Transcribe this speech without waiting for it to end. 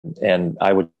and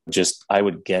I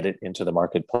would get it into the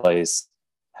marketplace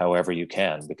however you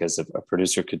can, because if a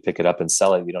producer could pick it up and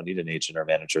sell it, you don't need an agent or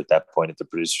manager at that point. If the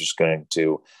producer's going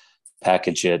to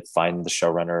package it, find the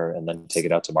showrunner, and then take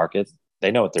it out to market, they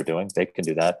know what they're doing. They can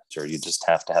do that. Or you just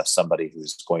have to have somebody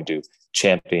who's going to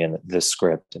champion this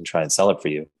script and try and sell it for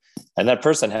you. And that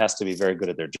person has to be very good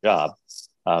at their job.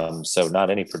 So not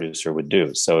any producer would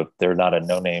do. So if they're not a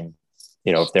no-name,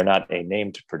 if they're not a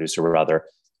named producer, rather,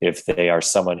 if they are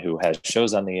someone who has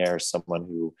shows on the air, someone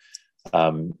who,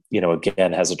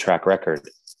 again, has a track record,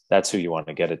 that's who you want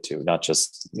to get it to, not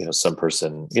just, some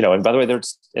person, and by the way,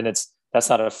 that's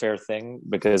not a fair thing,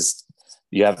 because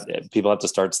people have to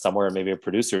start somewhere, and maybe a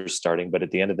producer is starting, but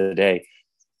at the end of the day,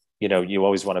 you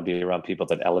always want to be around people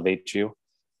that elevate you.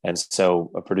 And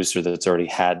so a producer that's already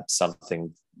had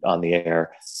something on the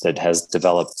air that has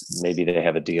developed, maybe they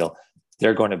have a deal,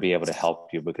 they're going to be able to help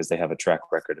you because they have a track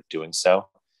record of doing so.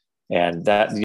 And that